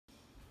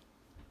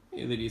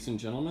Hey ladies and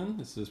gentlemen,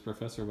 this is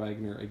Professor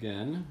Wagner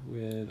again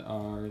with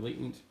our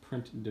latent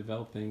print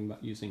developing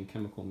using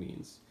chemical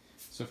means.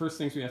 So first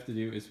things we have to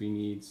do is we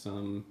need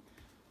some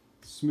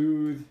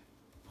smooth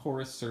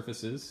porous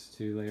surfaces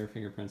to lay our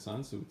fingerprints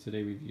on. So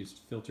today we've used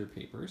filter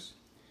papers.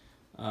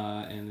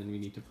 And then we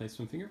need to place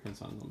some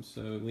fingerprints on them.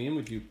 So Liam,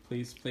 would you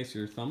please place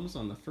your thumbs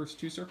on the first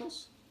two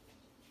circles?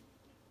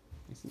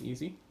 Nice and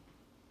easy.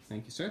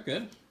 Thank you, sir.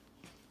 Good.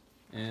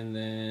 And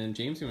then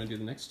James, you want to do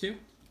the next two?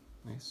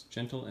 Nice,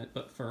 gentle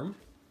but firm.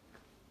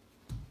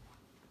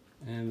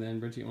 And then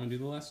Bridget, you want to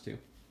do the last two?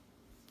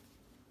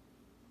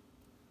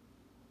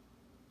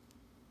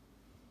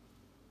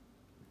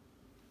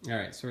 All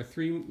right, so our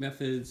three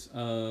methods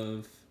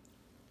of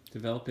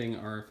developing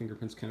our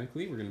fingerprints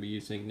chemically. We're going to be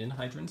using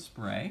ninhydrin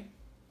spray,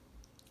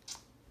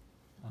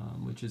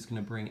 which is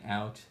going to bring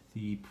out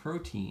the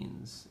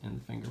proteins in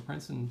the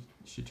fingerprints and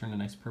should turn a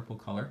nice purple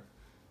color.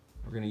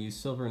 We're going to use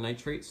silver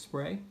nitrate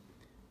spray,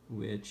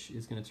 which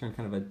is going to turn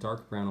kind of a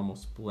dark brown,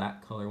 almost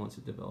black color once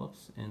it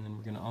develops. And then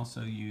we're going to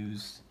also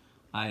use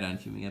iodine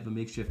fuming. I have a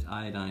makeshift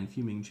iodine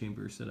fuming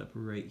chamber set up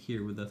right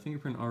here with the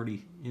fingerprint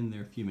already in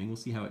there fuming. We'll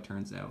see how it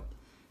turns out.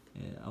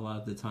 A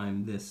lot of the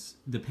time this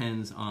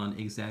depends on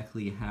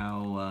exactly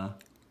how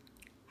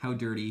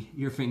dirty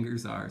your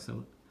fingers are.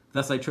 So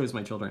thus I chose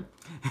my children.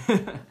 All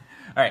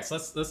right, so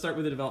let's start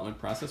with the development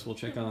process. We'll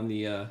check on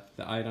the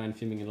iodine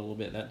fuming in a little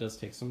bit. That does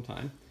take some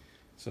time.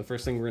 So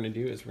first thing we're going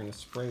to do is we're going to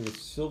spray with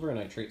silver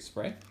nitrate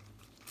spray.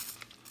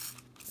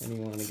 And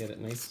you want to get it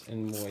nice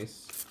and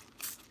moist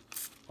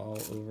all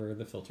over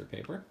the filter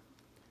paper.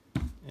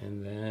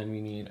 And then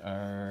we need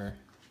our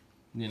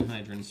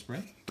ninhydrin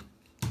spray.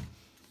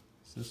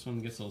 So this one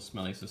gets a little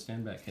smelly, so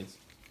stand back, kids.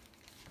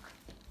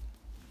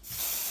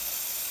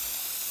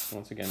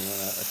 Once again, we want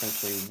to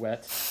essentially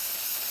wet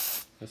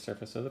the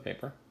surface of the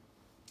paper.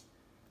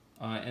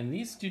 And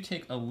these do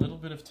take a little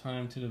bit of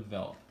time to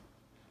develop.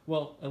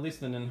 Well, at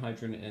least the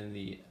ninhydrin and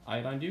the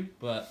iodine do,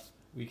 but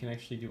we can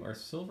actually do our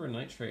silver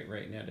nitrate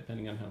right now,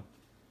 depending on how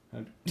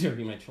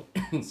dirty my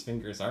children's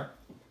fingers are.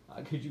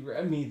 Could you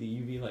grab me the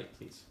UV light,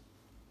 please?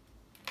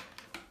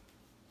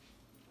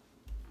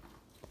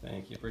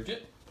 Thank you,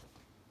 Bridget.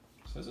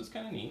 So this is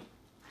kind of neat,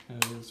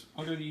 because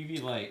under the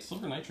UV light,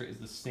 silver nitrate is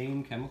the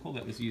same chemical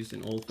that was used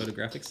in old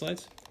photographic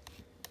slides.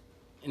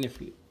 And if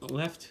we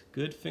left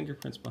good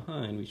fingerprints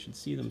behind, we should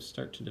see them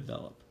start to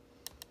develop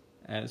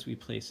as we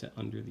place it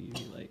under the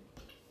UV light.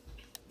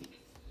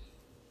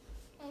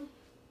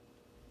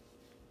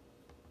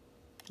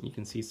 You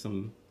can see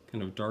some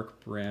kind of dark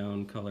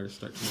brown color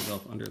start to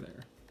develop under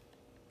there.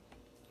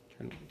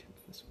 Turn it to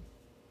this one.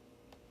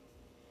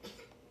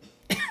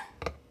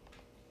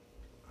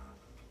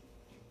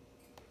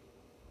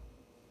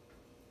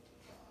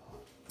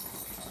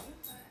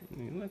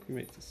 Look, we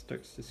might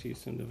start to see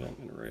some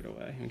development right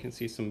away. We can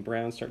see some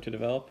brown start to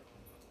develop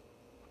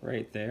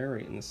right there,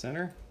 right in the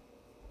center.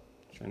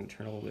 Trying to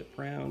turn a little bit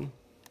brown.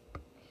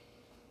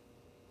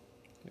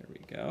 There we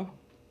go.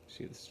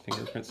 See this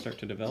fingerprint start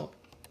to develop.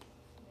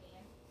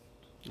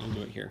 I'll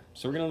do it here.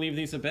 So we're going to leave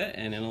these a bit,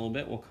 and in a little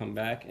bit we'll come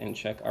back and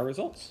check our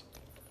results.